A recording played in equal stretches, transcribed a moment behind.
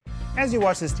As you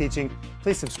watch this teaching,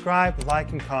 please subscribe,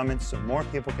 like, and comment so more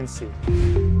people can see.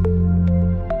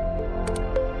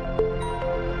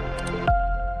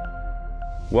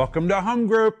 Welcome to Home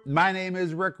Group. My name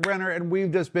is Rick Renner, and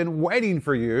we've just been waiting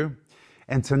for you.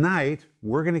 And tonight,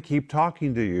 we're going to keep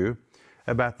talking to you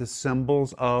about the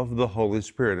symbols of the Holy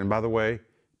Spirit. And by the way,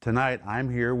 tonight I'm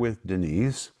here with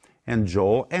Denise and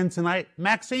Joel, and tonight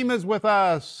Maxime is with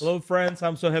us. Hello, friends.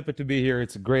 I'm so happy to be here.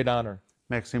 It's a great honor.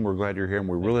 Maxime, we're glad you're here, and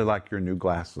we really like your new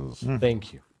glasses.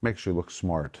 Thank you. Makes you look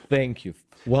smart. Thank you.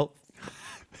 Well,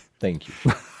 thank you.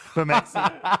 But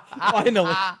Maxime,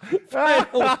 Finally.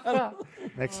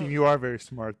 Maxime, you are very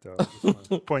smart, though. I just want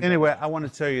to point that Anyway, I want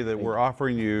to tell you that we're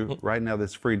offering you right now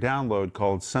this free download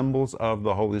called Symbols of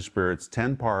the Holy Spirit. It's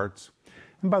 10 parts.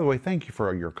 And by the way, thank you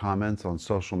for your comments on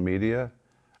social media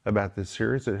about this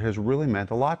series. It has really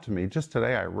meant a lot to me. Just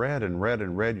today, I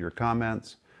read your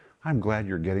comments. I'm glad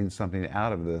you're getting something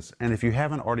out of this. And if you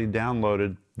haven't already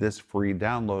downloaded this free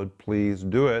download, please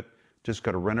do it. Just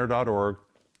go to Renner.org.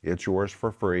 It's yours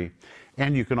for free.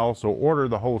 And you can also order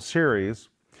the whole series,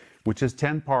 which is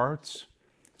 10 parts.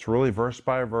 It's really verse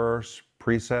by verse,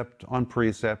 precept on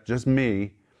precept, just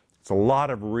me. It's a lot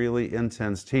of really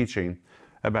intense teaching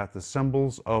about the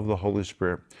symbols of the Holy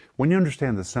Spirit. When you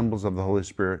understand the symbols of the Holy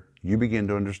Spirit, you begin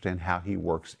to understand how He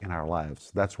works in our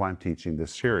lives. That's why I'm teaching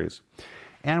this series.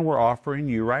 And we're offering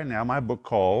you right now my book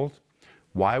called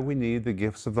Why We Need the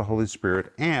Gifts of the Holy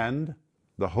Spirit and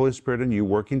the Holy Spirit and You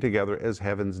Working Together as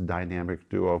Heaven's Dynamic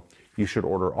Duo. You should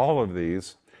order all of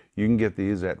these. You can get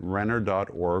these at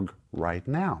Renner.org right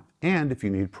now. And if you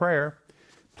need prayer,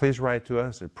 please write to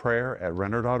us at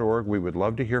prayer@Renner.org. We would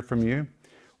love to hear from you.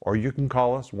 Or you can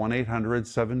call us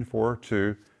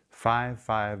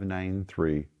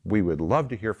 1-800-742-5593. We would love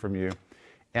to hear from you,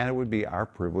 and it would be our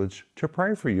privilege to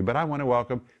pray for you. But I want to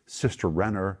welcome Sister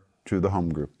Renner to the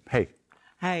home group. Hey.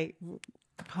 Hey,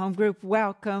 home group,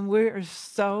 welcome. We're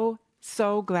so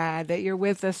glad that you're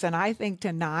with us. And I think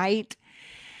tonight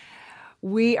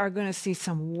we are going to see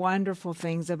some wonderful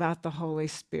things about the Holy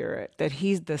Spirit, that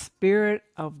He's the Spirit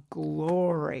of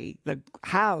glory.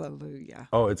 Hallelujah.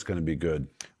 Oh, it's going to be good.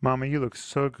 Mama, you look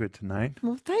so good tonight.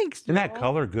 Well, thanks, Joel. Isn't that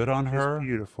color good on her? It's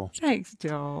beautiful. Thanks,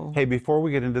 Joel. Hey, before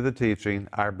we get into the teaching,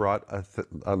 I brought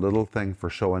a little thing for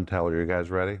show and tell. Are you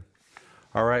guys ready?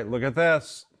 All right, look at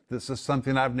this. This is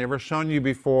something I've never shown you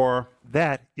before.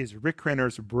 That is Rick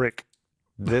Renner's brick.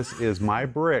 This is my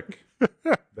brick,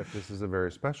 but this is a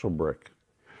very special brick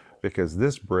because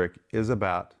this brick is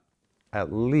about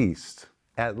at least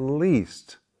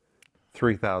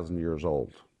 3,000 years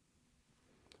old.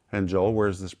 And Joel,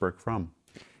 where's this brick from?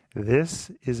 This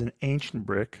is an ancient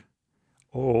brick,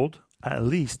 old, at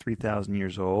least 3,000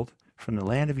 years old, from the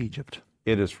land of Egypt.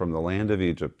 It is from the land of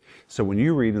Egypt. So when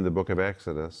you read in the book of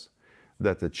Exodus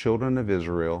that the children of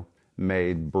Israel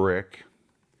made brick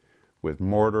with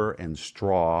mortar and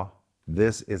straw,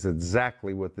 this is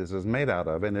exactly what this is made out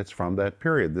of, and it's from that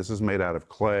period. This is made out of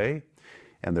clay,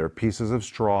 and there are pieces of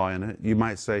straw in it. You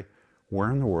might say, where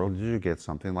in the world did you get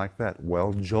something like that?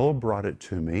 Well, Joel brought it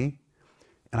to me,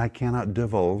 and I cannot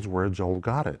divulge where Joel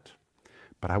got it.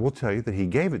 But I will tell you that he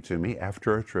gave it to me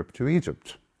after a trip to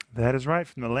Egypt. That is right,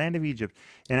 from the land of Egypt.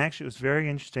 And actually, it was very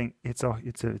interesting. There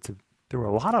were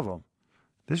a lot of them.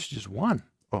 This is just one.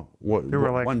 Oh, what? There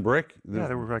were like one brick? Yeah,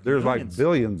 there were like there's millions. like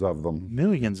billions of them.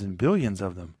 Millions and billions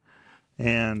of them.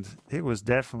 And it was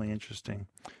definitely interesting.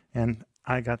 And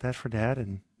I got that for Dad,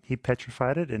 and he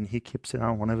petrified it, and he keeps it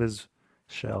on one of his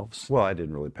shelves. Well, I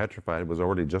didn't really petrify it. It was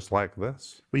already just like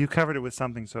this. Well, you covered it with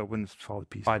something so it wouldn't fall to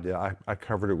pieces. I did. I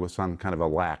covered it with some kind of a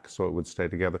lac so it would stay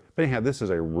together. But anyhow, this is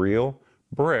a real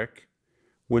brick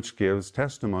which gives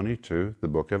testimony to the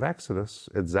book of Exodus,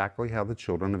 exactly how the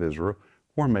children of Israel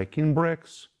were making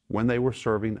bricks when they were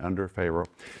serving under Pharaoh.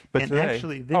 But and today,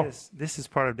 actually, this is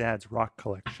part of Dad's rock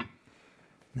collection.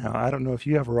 Now, I don't know if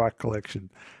you have a rock collection.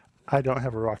 I don't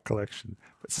have a rock collection,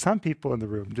 but some people in the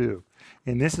room do.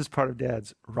 And this is part of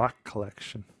Dad's rock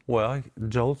collection. well,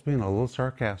 Joel's being a little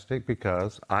sarcastic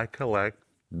because I collect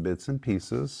bits and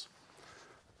pieces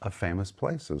of famous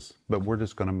places. But we're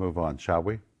just going to move on, shall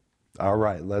we? All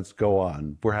right, let's go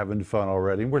on. We're having fun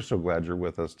already. We're so glad you're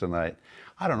with us tonight.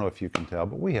 I don't know if you can tell,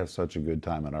 but we have such a good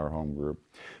time in our home group.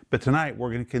 But tonight,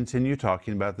 we're going to continue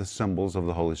talking about the symbols of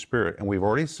the Holy Spirit. And we've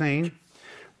already seen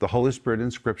the Holy Spirit in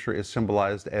Scripture is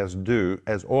symbolized as dew,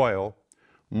 as oil,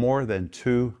 more than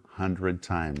 200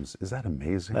 times. Is that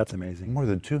amazing? That's amazing. More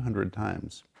than 200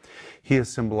 times. He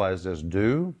is symbolized as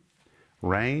dew,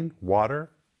 rain,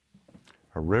 water,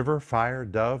 a river, fire,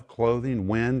 dove, clothing,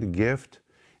 wind, gift.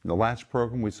 In the last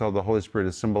program, we saw the Holy Spirit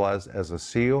is symbolized as a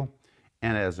seal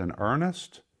and as an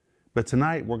earnest But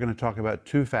tonight we're going to talk about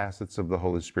two facets of the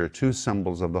Holy Spirit, two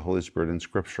symbols of the Holy Spirit in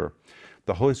Scripture.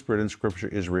 The Holy Spirit in Scripture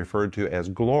is referred to as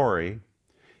glory,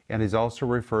 and he's also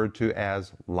referred to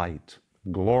as light.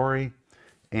 Glory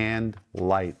and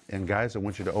light. And guys, I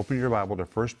want you to open your Bible to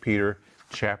 1 Peter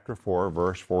chapter 4,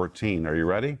 verse 14. Are you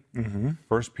ready? 1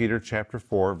 Peter chapter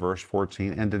 4, verse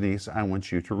 14. And Denise, I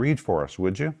want you to read for us,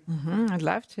 would you? I'd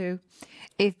love to.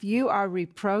 If you are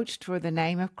reproached for the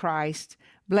name of Christ,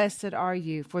 blessed are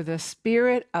you, for the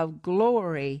Spirit of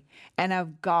glory and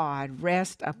of God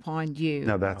rest upon you.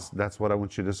 Now that's what I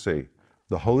want you to see.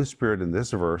 The Holy Spirit in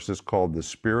this verse is called the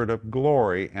Spirit of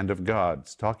glory and of God.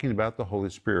 It's talking about the Holy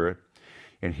Spirit.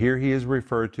 And here he is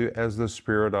referred to as the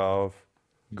Spirit of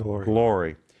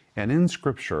glory. And in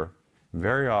Scripture,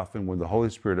 very often when the Holy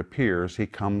Spirit appears, he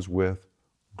comes with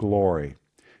glory.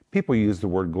 People use the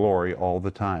word glory all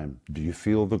the time. Do you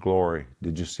feel the glory?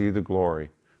 Did you see the glory?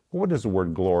 Well, what does the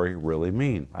word glory really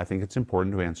mean? I think it's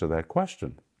important to answer that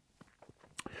question.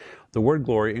 The word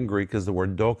glory in Greek is the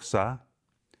word doxa,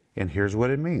 and here's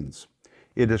what it means.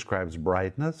 It describes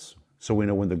brightness, so we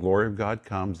know when the glory of God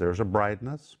comes, there's a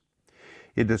brightness.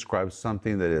 It describes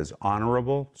something that is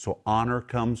honorable, so honor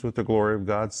comes with the glory of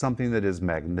God, something that is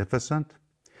magnificent,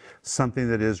 something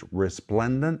that is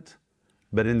resplendent.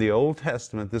 But in the Old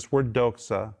Testament, this word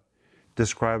doxa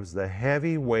describes the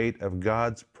heavy weight of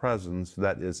God's presence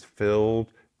that is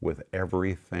filled with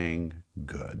everything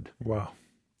good. Wow.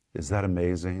 Is that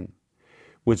amazing?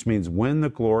 Which means when the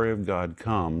glory of God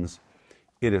comes,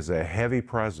 it is a heavy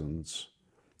presence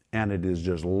and it is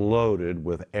just loaded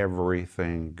with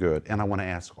everything good. And I want to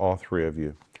ask all three of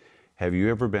you, have you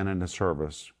ever been in a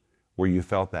service where you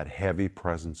felt that heavy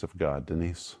presence of God,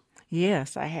 Denise?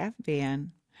 Yes, I have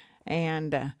been.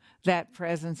 And that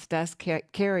presence does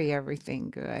carry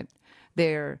everything good.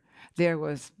 There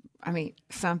was,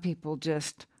 some people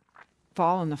just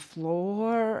fall on the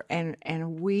floor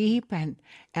and weep and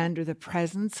under the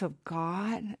presence of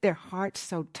God. Their hearts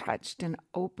so touched and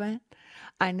open.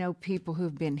 I know people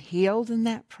who've been healed in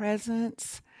that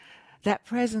presence. That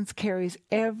presence carries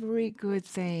every good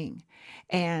thing.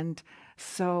 And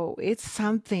so it's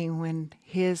something when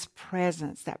his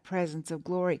presence, that presence of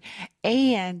glory,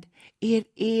 and it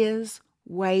is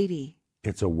weighty.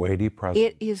 It's a weighty presence.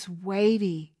 It is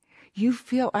weighty. You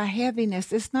feel a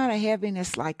heaviness. It's not a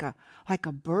heaviness like a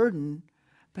burden,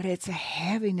 but it's a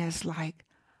heaviness like,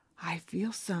 I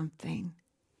feel something.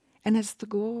 And it's the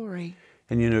glory.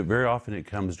 And very often it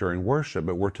comes during worship,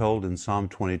 but we're told in Psalm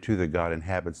 22 that God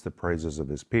inhabits the praises of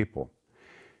his people.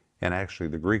 And actually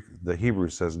the Hebrew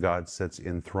says God sits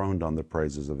enthroned on the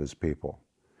praises of his people.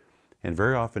 And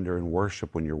very often during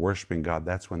worship, when you're worshiping God,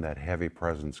 that's when that heavy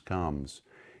presence comes.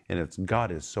 And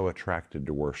God is so attracted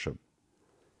to worship.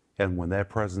 And when that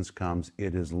presence comes,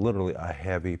 it is literally a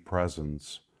heavy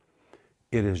presence.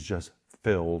 It is just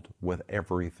filled with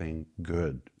everything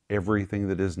good, everything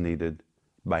that is needed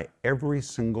by every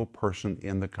single person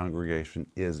in the congregation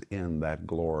is in that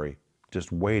glory,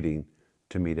 just waiting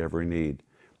to meet every need.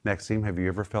 Maxime, have you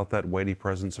ever felt that weighty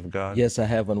presence of God? Yes, I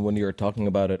have. And when you're talking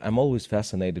about it, I'm always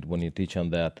fascinated when you teach on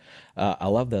that. I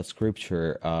love that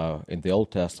scripture in the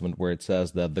Old Testament where it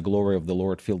says that the glory of the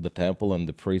Lord filled the temple and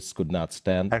the priests could not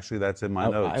stand. Actually, that's in my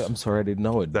notes. I'm sorry, I didn't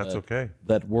know it. That's okay.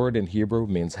 That word in Hebrew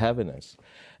means heaviness.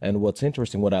 And what's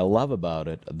interesting, what I love about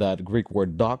it, that Greek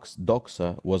word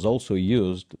doxa was also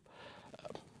used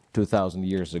 2,000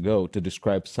 years ago to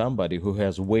describe somebody who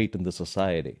has weight in the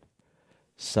society.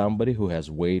 Somebody who has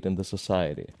weight in the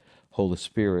society. Holy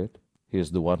Spirit, he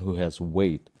is the one who has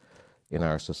weight in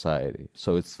our society.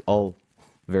 So it's all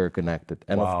very connected.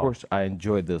 And Wow. of course, I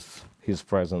enjoy his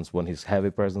presence when his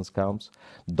heavy presence comes.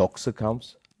 Doxa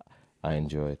comes, I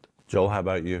enjoy it. Joel, how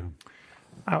about you?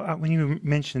 When you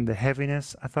mentioned the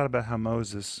heaviness, I thought about how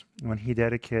Moses, when he'd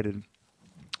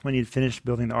finished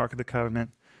building the Ark of the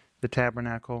Covenant, the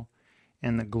tabernacle,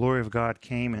 and the glory of God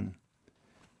came and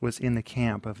was in the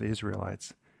camp of the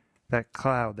Israelites. That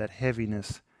cloud, that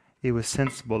heaviness, it was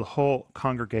sensible. The whole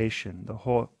congregation, the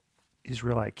whole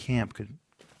Israelite camp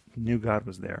knew God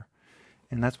was there.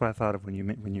 And that's what I thought of when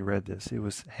you read this. It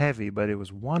was heavy, but it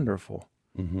was wonderful.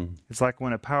 Mm-hmm. It's like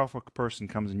when a powerful person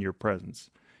comes in your presence,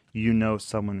 you know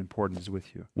someone important is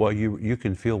with you. Well, you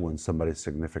can feel when somebody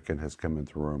significant has come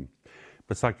into the room.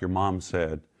 But it's like your mom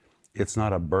said, it's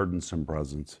not a burdensome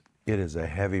presence. It is a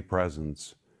heavy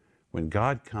presence. When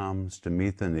God comes to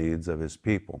meet the needs of his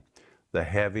people, the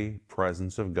heavy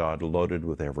presence of God loaded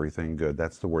with everything good.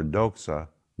 That's the word doxa,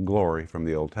 glory, from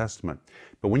the Old Testament.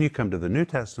 But when you come to the New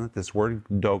Testament, this word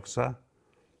doxa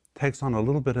takes on a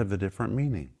little bit of a different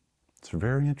meaning. It's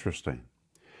very interesting.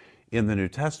 In the New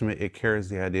Testament, it carries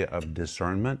the idea of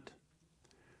discernment,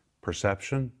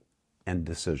 perception and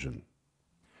decision.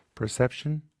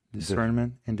 Perception,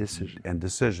 discernment, and decision. And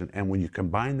decision. And when you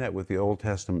combine that with the Old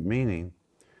Testament meaning,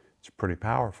 it's pretty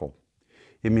powerful.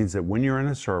 It means that when you're in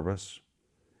a service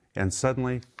and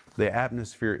suddenly the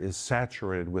atmosphere is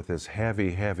saturated with this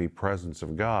heavy, heavy presence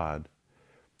of God,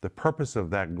 the purpose of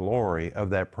that glory, of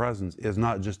that presence, is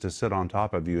not just to sit on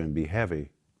top of you and be heavy,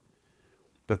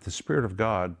 but the Spirit of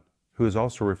God, who is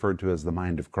also referred to as the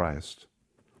mind of Christ,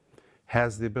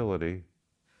 has the ability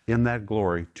in that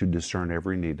glory to discern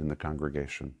every need in the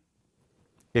congregation.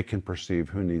 It can perceive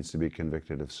who needs to be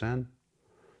convicted of sin.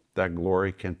 That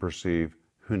glory can perceive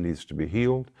who needs to be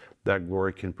healed. That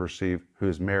glory can perceive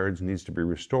whose marriage needs to be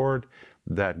restored.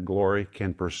 That glory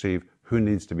can perceive who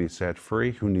needs to be set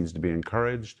free, who needs to be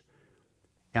encouraged.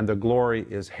 And the glory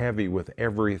is heavy with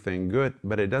everything good,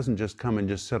 but it doesn't just come and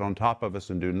just sit on top of us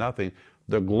and do nothing.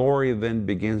 The glory then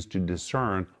begins to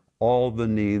discern all the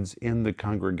needs in the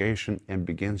congregation and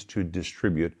begins to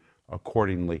distribute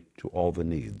accordingly to all the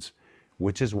needs,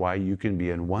 which is why you can be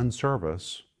in one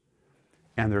service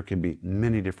and there can be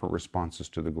many different responses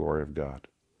to the glory of God.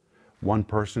 One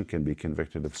person can be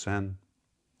convicted of sin.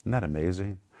 Isn't that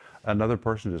amazing? Another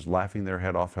person is laughing their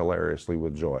head off hilariously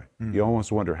with joy. You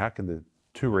almost wonder, how can the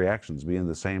two reactions be in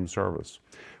the same service?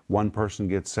 One person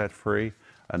gets set free,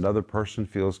 another person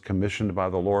feels commissioned by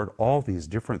the Lord. All these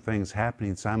different things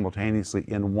happening simultaneously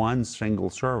in one single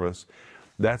service.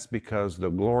 That's because the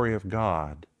glory of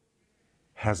God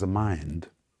has a mind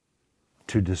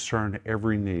to discern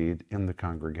every need in the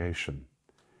congregation.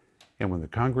 And when the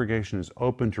congregation is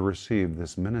open to receive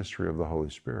this ministry of the Holy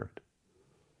Spirit,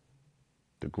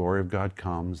 the glory of God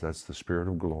comes. That's the Spirit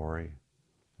of glory,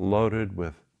 loaded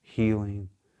with healing,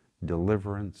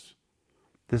 deliverance.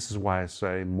 This is why I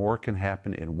say more can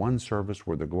happen in one service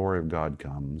where the glory of God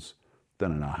comes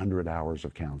than in 100 hours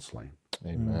of counseling.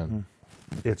 Amen.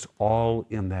 It's all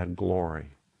in that glory.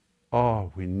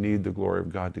 Oh, we need the glory of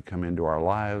God to come into our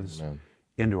lives, Amen.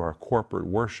 into our corporate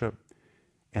worship.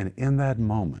 And in that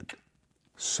moment,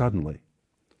 suddenly,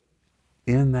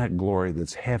 in that glory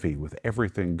that's heavy with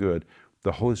everything good,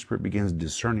 the Holy Spirit begins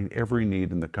discerning every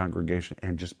need in the congregation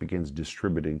and just begins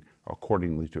distributing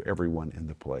accordingly to everyone in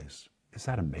the place. Is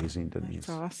that amazing, Denise? That's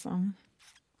awesome.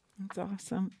 That's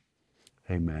awesome.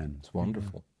 Amen. It's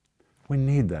wonderful. We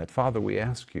need that. Father, we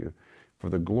ask you for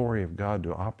the glory of God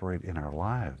to operate in our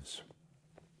lives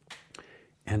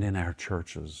and in our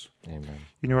churches. Amen.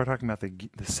 You know, we're talking about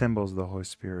the symbols of the Holy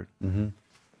Spirit. Mm-hmm.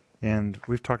 And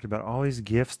we've talked about all these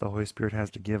gifts the Holy Spirit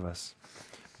has to give us.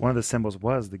 One of the symbols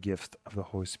was the gift of the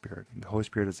Holy Spirit. The Holy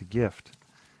Spirit is a gift.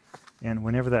 And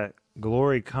whenever that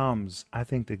glory comes, I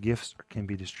think the gifts can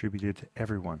be distributed to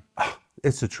everyone.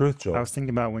 It's the truth, Joel. I was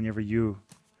thinking about whenever you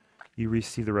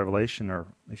receive the revelation, or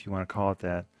if you want to call it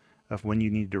that, of when you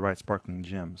need to write sparkling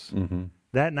gems. Mm-hmm.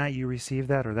 That night you receive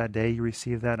that, or that day you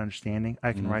receive that understanding,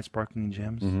 I can write sparkling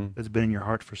gems. It's been in your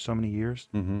heart for so many years.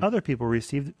 Other people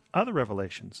received other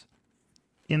revelations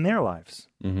in their lives.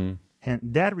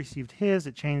 And Dad received his.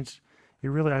 It changed. It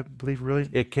really, I believe, really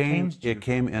changed you. It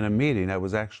came in a meeting. I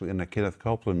was actually in a Kenneth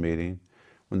Copeland meeting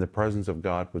when the presence of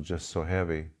God was just so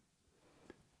heavy.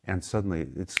 And suddenly,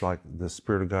 it's like the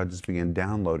Spirit of God just began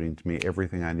downloading to me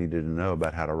everything I needed to know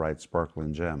about how to write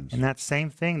sparkling gems. And that same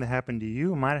thing that happened to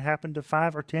you might have happened to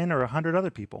 5 or 10 or 100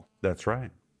 other people. That's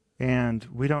right. And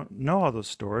we don't know all those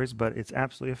stories, but it's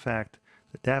absolutely a fact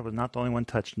that Dad was not the only one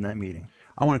touched in that meeting.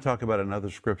 I want to talk about another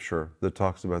scripture that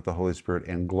talks about the Holy Spirit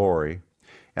and glory.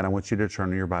 And I want you to turn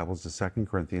in your Bibles to 2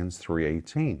 Corinthians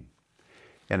 3:18.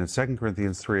 And in 2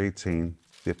 Corinthians 3:18,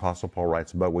 the Apostle Paul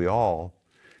writes, "But we all,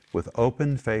 with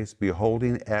open face,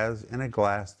 beholding as in a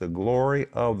glass the glory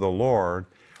of the Lord,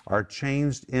 are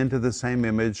changed into the same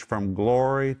image from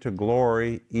glory to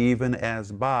glory, even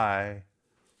as by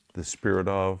the Spirit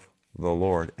of the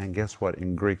Lord." And guess what?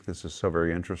 In Greek, this is so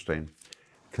very interesting,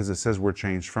 because it says we're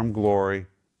changed from glory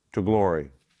to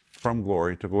glory, from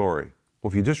glory to glory. Well,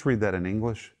 if you just read that in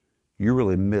English, you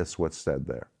really miss what's said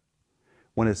there.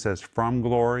 When it says from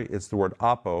glory, it's the word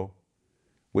apo,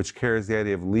 which carries the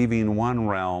idea of leaving one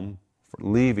realm,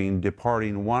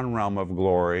 departing one realm of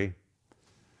glory,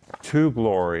 to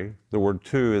glory. The word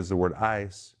to is the word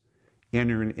eis,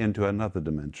 entering into another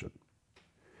dimension,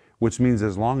 which means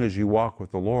as long as you walk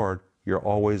with the Lord, you're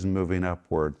always moving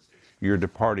upward. You're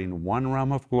departing one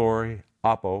realm of glory,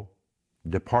 apo,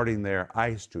 departing there,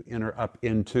 eis, to enter up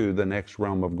into the next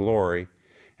realm of glory.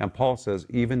 And Paul says,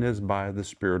 even as by the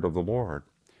Spirit of the Lord.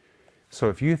 So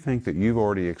if you think that you've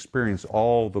already experienced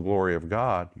all the glory of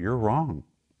God, you're wrong.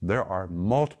 There are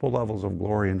multiple levels of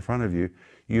glory in front of you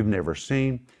you've never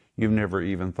seen, you've never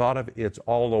even thought of. It's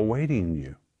all awaiting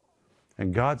you.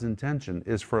 And God's intention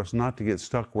is for us not to get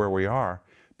stuck where we are,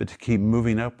 but to keep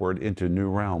moving upward into new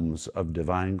realms of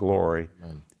divine glory.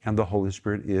 Amen. And the Holy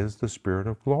Spirit is the Spirit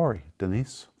of glory.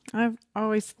 Denise? I've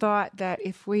always thought that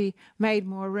if we made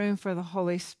more room for the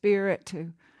Holy Spirit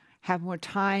to have more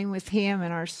time with Him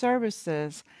in our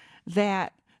services,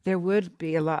 that there would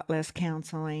be a lot less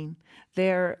counseling.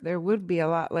 There would be a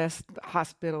lot less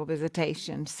hospital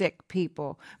visitation, sick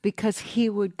people, because He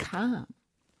would come.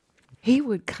 He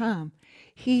would come.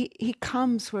 He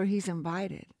comes where He's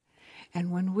invited. And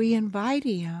when we invite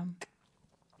Him,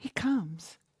 He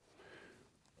comes.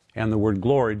 And the word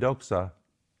glory, doxa,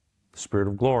 the Spirit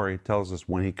of glory, tells us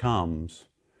when He comes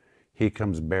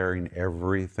bearing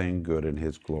everything good in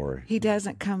His glory. He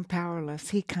doesn't come powerless.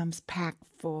 He comes packed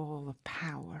full of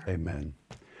power. Amen.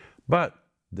 But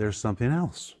there's something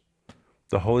else.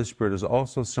 The Holy Spirit is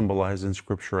also symbolized in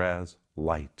Scripture as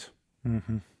light.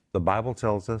 Mm-hmm. The Bible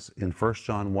tells us in 1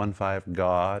 John 1:5,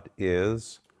 God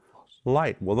is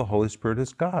light. Well, the Holy Spirit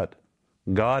is God.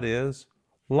 God is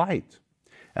light.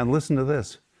 And listen to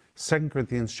this. 2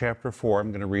 Corinthians chapter 4,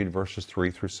 I'm going to read verses 3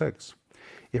 through 6.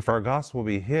 If our gospel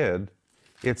be hid,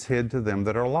 it's hid to them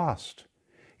that are lost,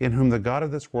 in whom the God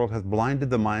of this world hath blinded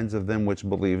the minds of them which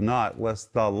believe not,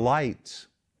 lest the light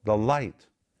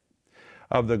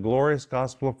of the glorious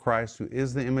gospel of Christ, who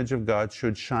is the image of God,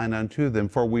 should shine unto them.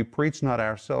 For we preach not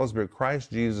ourselves, but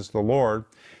Christ Jesus the Lord,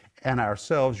 and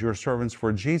ourselves your servants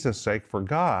for Jesus' sake, for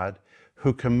God,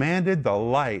 who commanded the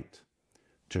light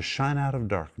to shine out of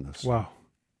darkness. Wow.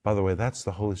 By the way, that's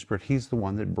the Holy Spirit. He's the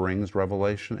one that brings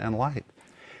revelation and light.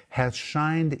 Has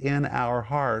shined in our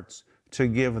hearts to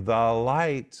give the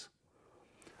light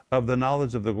of the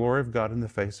knowledge of the glory of God in the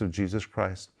face of Jesus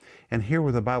Christ. And here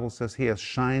where the Bible says He has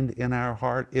shined in our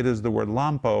heart, it is the word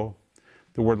lampo.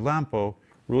 The word lampo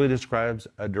really describes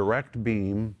a direct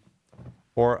beam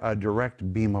or a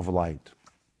direct beam of light.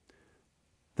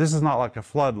 This is not like a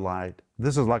floodlight.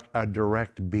 This is like a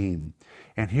direct beam.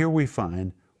 And here we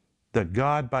find that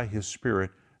God, by His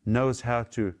Spirit, knows how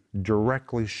to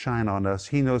directly shine on us.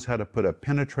 He knows how to put a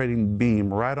penetrating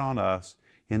beam right on us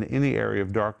in any area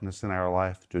of darkness in our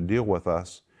life to deal with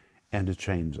us and to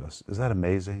change us. Is that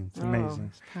amazing? It's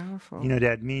amazing. It's powerful. You know,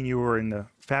 Dad, me and you were in the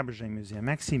Fabergé Museum.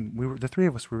 Maxime, the three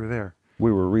of us, we were there.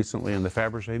 We were recently in the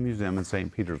Fabergé Museum in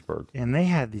St. Petersburg. And they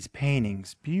had these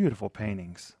paintings, beautiful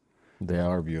paintings. They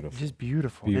are beautiful. Just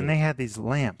beautiful. Beautiful. And they had these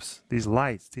lamps, these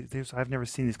lights. I've never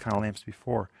seen these kind of lamps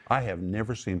before. I have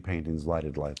never seen paintings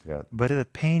lighted like that. But the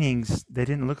paintings, they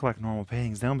didn't look like normal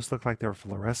paintings. They almost looked like they were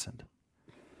fluorescent.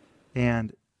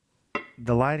 And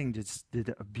the lighting just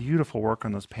did a beautiful work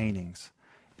on those paintings.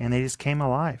 And they just came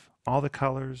alive. All the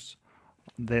colors,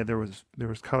 there was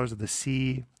colors of the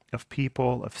sea, of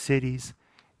people, of cities,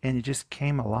 and it just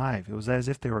came alive. It was as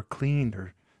if they were cleaned,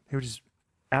 or they were just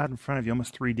out in front of you,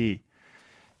 almost 3D.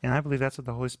 And I believe that's what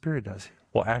the Holy Spirit does.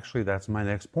 Well, actually, that's my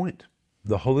next point.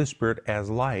 The Holy Spirit as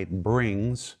light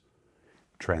brings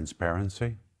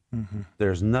transparency. Mm-hmm.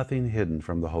 There's nothing hidden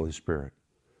from the Holy Spirit.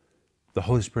 The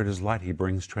Holy Spirit is light. He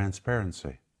brings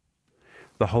transparency.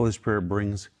 The Holy Spirit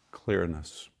brings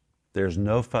clearness. There's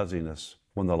no fuzziness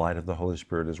when the light of the Holy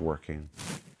Spirit is working.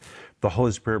 The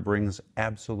Holy Spirit brings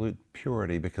absolute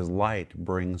purity, because light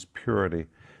brings purity.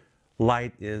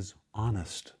 Light is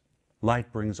honest.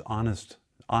 Light brings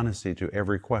honesty to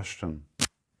every question.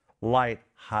 Light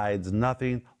hides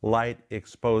nothing. Light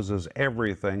exposes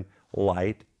everything.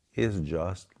 Light is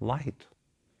just light.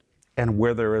 And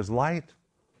where there is light,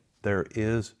 there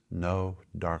is no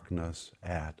darkness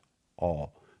at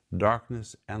all.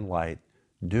 Darkness and light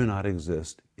do not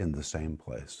exist in the same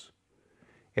place.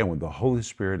 And when the Holy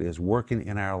Spirit is working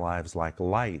in our lives like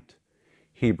light,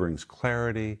 He brings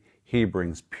clarity, He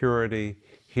brings purity,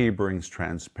 He brings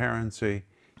transparency,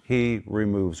 He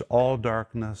removes all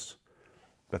darkness.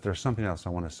 But there's something else I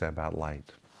want to say about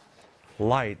light.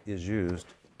 Light is used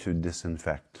to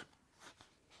disinfect.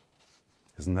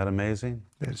 Isn't that amazing?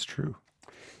 That is true.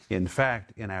 In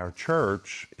fact, in our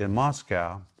church in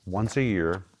Moscow, once a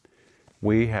year,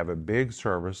 we have a big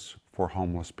service for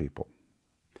homeless people.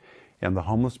 And the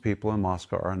homeless people in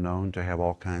Moscow are known to have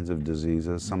all kinds of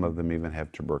diseases. Some of them even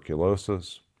have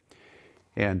tuberculosis.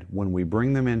 And when we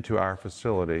bring them into our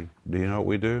facility, do you know what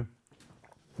we do?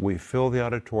 We fill the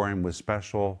auditorium with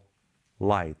special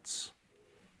lights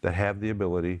that have the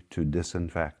ability to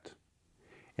disinfect.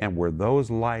 And where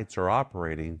those lights are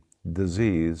operating,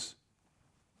 disease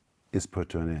is put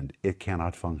to an end. It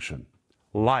cannot function.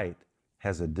 Light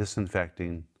has a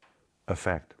disinfecting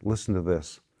effect. Listen to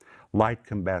this. Light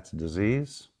combats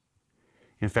disease.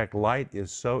 In fact, light is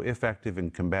so effective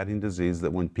in combating disease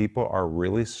that when people are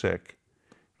really sick,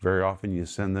 Very often you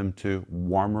send them to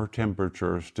warmer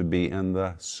temperatures to be in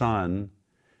the sun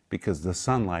because the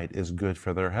sunlight is good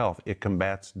for their health. It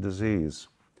combats disease.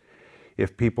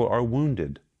 If people are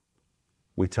wounded,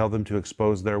 we tell them to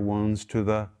expose their wounds to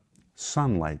the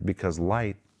sunlight because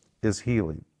light is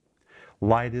healing.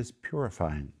 Light is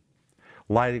purifying.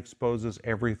 Light exposes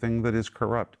everything that is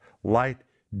corrupt. Light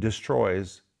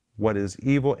destroys what is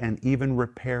evil and even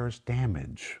repairs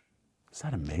damage. Is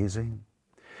that amazing?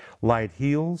 Light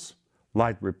heals,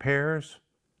 light repairs,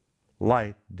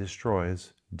 light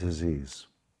destroys disease.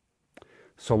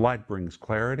 So light brings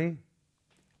clarity,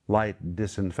 light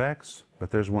disinfects, but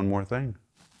there's one more thing.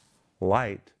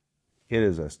 Light, it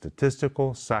is a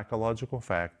statistical, psychological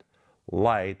fact,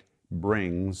 light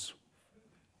brings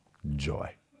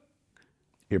joy.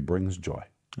 It brings joy.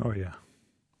 Oh, yeah.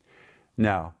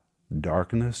 Now,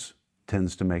 darkness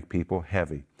tends to make people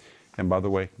heavy. And by the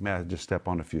way, may I just step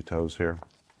on a few toes here?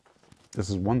 This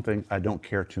is one thing I don't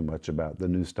care too much about, the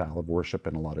new style of worship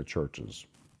in a lot of churches.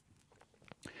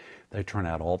 They turn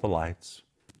out all the lights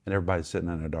and everybody's sitting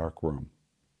in a dark room.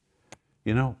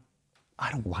 You know,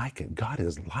 I don't like it. God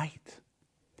is light.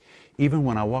 Even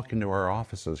when I walk into our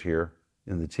offices here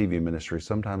in the TV ministry,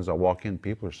 sometimes I walk in,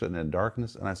 people are sitting in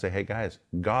darkness, and I say, hey guys,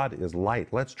 God is light.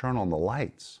 Let's turn on the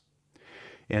lights.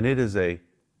 And it is a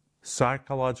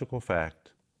psychological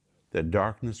fact that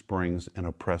darkness brings an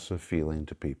oppressive feeling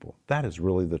to people. That is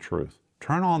really the truth.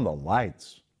 Turn on the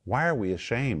lights. Why are we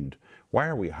ashamed? Why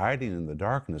are we hiding in the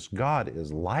darkness? God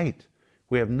is light.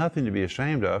 We have nothing to be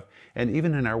ashamed of. And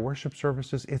even in our worship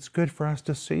services, it's good for us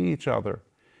to see each other.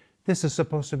 This is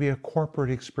supposed to be a corporate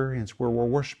experience where we're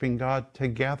worshiping God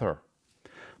together.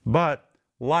 But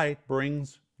light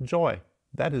brings joy.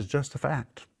 That is just a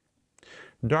fact.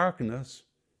 Darkness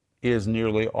is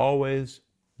nearly always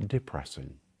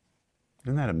depressing.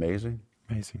 Isn't that amazing?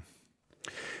 Amazing.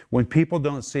 When people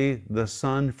don't see the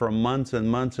sun for months and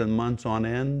months and months on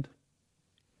end,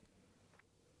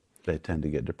 they tend to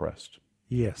get depressed.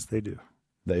 Yes, they do.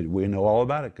 We know all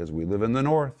about it because we live in the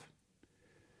north.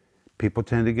 People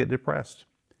tend to get depressed.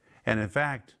 And in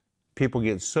fact, people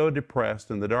get so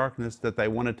depressed in the darkness that they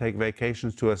want to take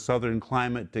vacations to a southern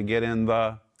climate to get in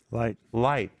the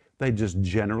light. They just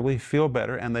generally feel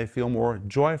better and they feel more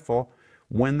joyful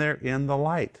when they're in the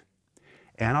light.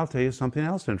 And I'll tell you something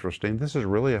else interesting. This is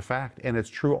really a fact, and it's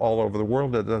true all over the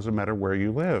world. It doesn't matter where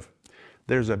you live.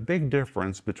 There's a big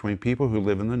difference between people who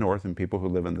live in the north and people who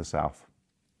live in the south.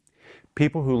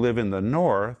 People who live in the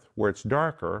north, where it's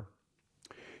darker,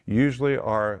 usually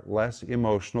are less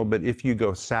emotional, but if you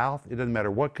go south, it doesn't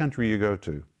matter what country you go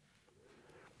to,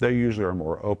 they usually are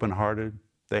more open-hearted.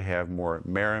 They have more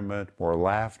merriment, more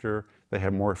laughter. They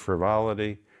have more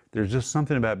frivolity. There's just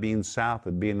something about being south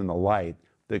and being in the light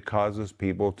that causes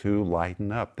people to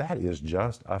lighten up. That is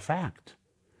just a fact.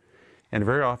 And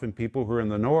very often people who are in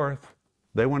the north,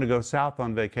 they want to go south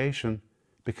on vacation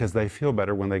because they feel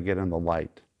better when they get in the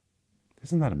light.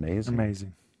 Isn't that amazing?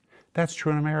 Amazing. That's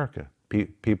true in America.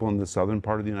 People in the southern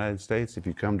part of the United States, if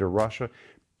you come to Russia,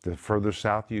 the further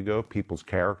south you go, people's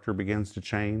character begins to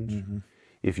change. Mm-hmm.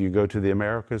 If you go to the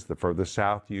Americas, the further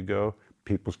south you go,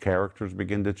 people's characters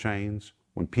begin to change.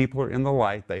 When people are in the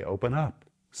light, they open up.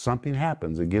 Something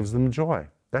happens. It gives them joy.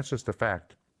 That's just a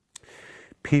fact.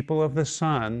 People of the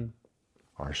sun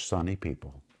are sunny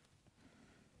people.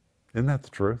 Isn't that the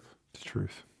truth? It's the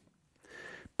truth.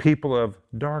 People of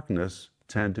darkness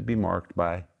tend to be marked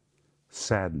by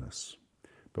sadness.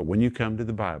 But when you come to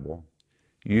the Bible,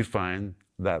 you find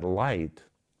that light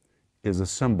is a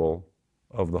symbol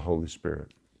of the Holy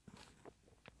Spirit.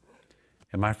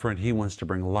 And my friend, He wants to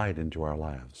bring light into our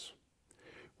lives.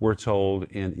 We're told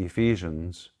in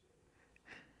Ephesians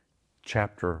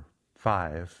chapter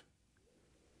 5,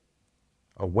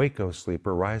 awake, O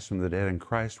sleeper, rise from the dead, and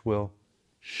Christ will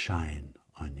shine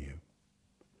on you.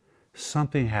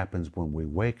 Something happens when we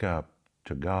wake up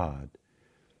to God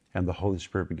and the Holy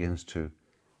Spirit begins to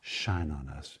shine on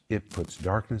us. It puts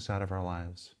darkness out of our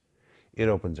lives. It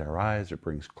opens our eyes. It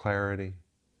brings clarity.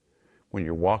 When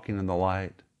you're walking in the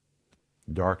light,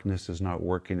 darkness is not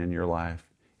working in your life.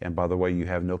 And by the way, you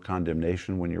have no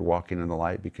condemnation when you're walking in the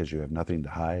light because you have nothing to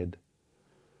hide.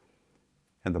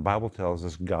 And the Bible tells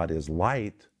us God is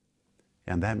light,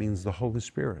 and that means the Holy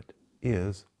Spirit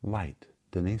is light.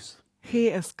 Denise? He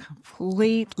is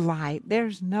complete light.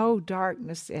 There's no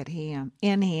darkness in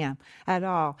him at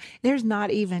all. There's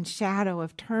not even shadow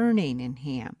of turning in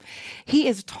him. He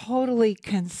is totally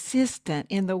consistent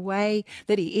in the way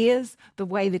that he is, the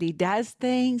way that he does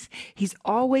things. He's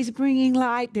always bringing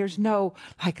light. There's no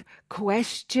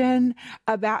question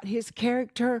about his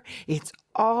character. It's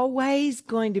always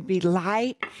going to be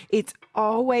light. It's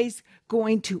always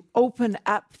going to open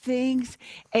up things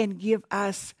and give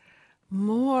us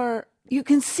more. You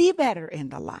can see better in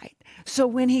the light. So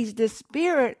when he's the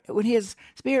Spirit, when his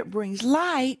Spirit brings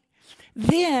light,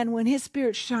 then when his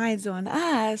Spirit shines on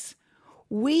us,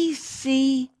 we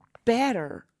see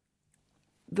better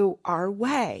our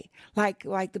way.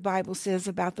 Like the Bible says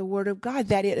about the Word of God,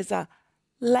 that it is a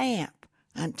lamp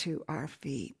unto our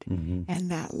feet. Mm-hmm. And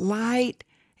that light,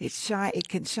 it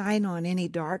can shine on any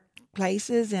dark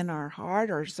places in our heart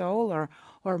or soul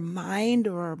or mind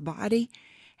or our body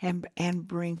and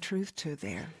bring truth to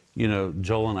there. You know,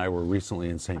 Joel and I were recently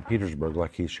in St. Petersburg,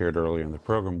 like he shared earlier in the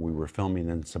program. We were filming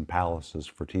in some palaces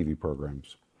for TV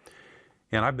programs.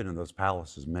 And I've been in those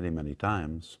palaces many, many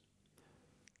times.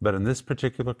 But in this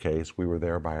particular case, we were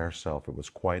there by ourselves. It was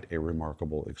quite a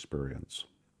remarkable experience.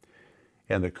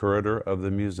 And the curator of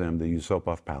the museum, the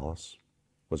Yusupov Palace,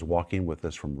 was walking with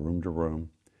us from room to room.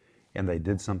 And they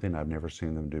did something I've never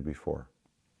seen them do before.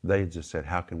 They just said,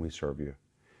 "How can we serve you?"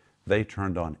 They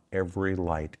turned on every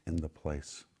light in the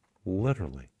place.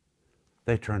 Literally.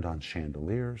 They turned on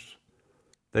chandeliers.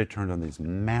 They turned on these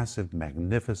massive,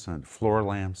 magnificent floor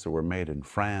lamps that were made in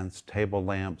France, table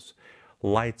lamps,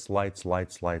 lights.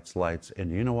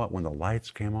 And you know what? When the lights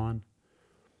came on,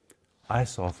 I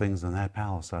saw things in that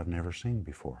palace I've never seen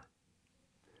before.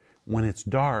 When it's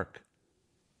dark,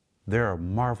 there are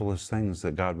marvelous things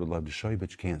that God would love to show you, but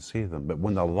you can't see them. But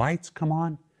when the lights come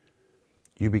on,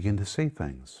 you begin to see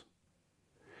things.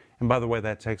 And by the way,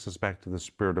 that takes us back to the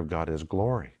Spirit of God as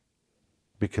glory.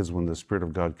 Because when the Spirit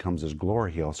of God comes as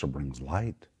glory, he also brings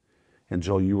light. And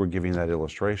Joel, you were giving that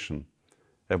illustration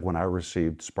of when I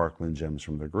received Sparkling Gems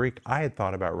from the Greek. I had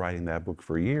thought about writing that book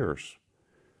for years.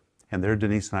 And there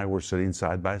Denise and I were sitting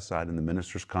side by side in the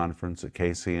ministers' conference at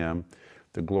KCM.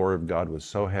 The glory of God was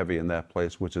so heavy in that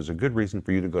place, which is a good reason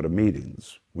for you to go to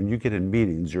meetings. When you get in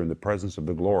meetings, you're in the presence of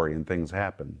the glory and things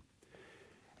happen.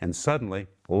 And suddenly,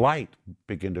 light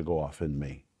began to go off in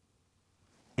me.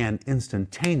 And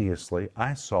instantaneously,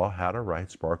 I saw how to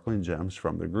write Sparkling Gems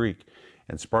from the Greek.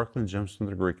 And Sparkling Gems from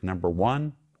the Greek, number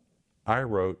one, I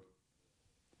wrote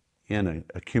in an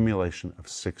accumulation of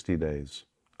 60 days.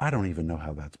 I don't even know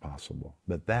how that's possible,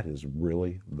 but that is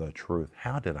really the truth.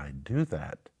 How did I do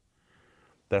that?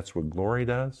 That's what glory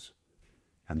does,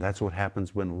 and that's what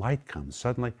happens when light comes.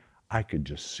 Suddenly, I could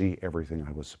just see everything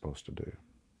I was supposed to do.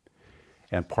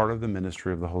 And part of the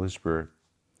ministry of the Holy Spirit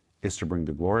is to bring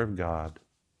the glory of God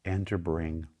and to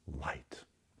bring light.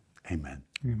 Amen.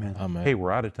 Amen. Amen. Hey,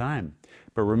 we're out of time.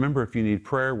 But remember, if you need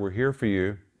prayer, we're here for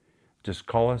you. Just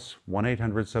call us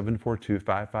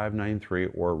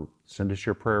 1-800-742-5593 or send us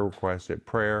your prayer request at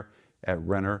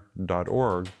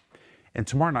prayer@renner.org. And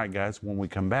tomorrow night, guys, when we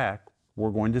come back,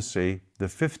 we're going to see the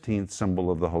 15th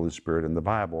symbol of the Holy Spirit in the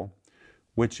Bible,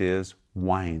 which is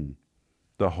wine.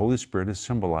 The Holy Spirit is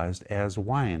symbolized as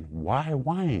wine. Why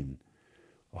wine?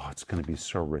 Oh, it's going to be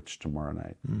so rich tomorrow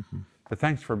night. Mm-hmm. But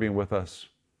thanks for being with us.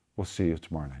 We'll see you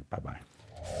tomorrow night. Bye-bye.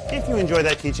 If you enjoyed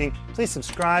that teaching, please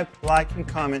subscribe, like, and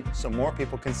comment so more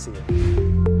people can see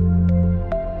it.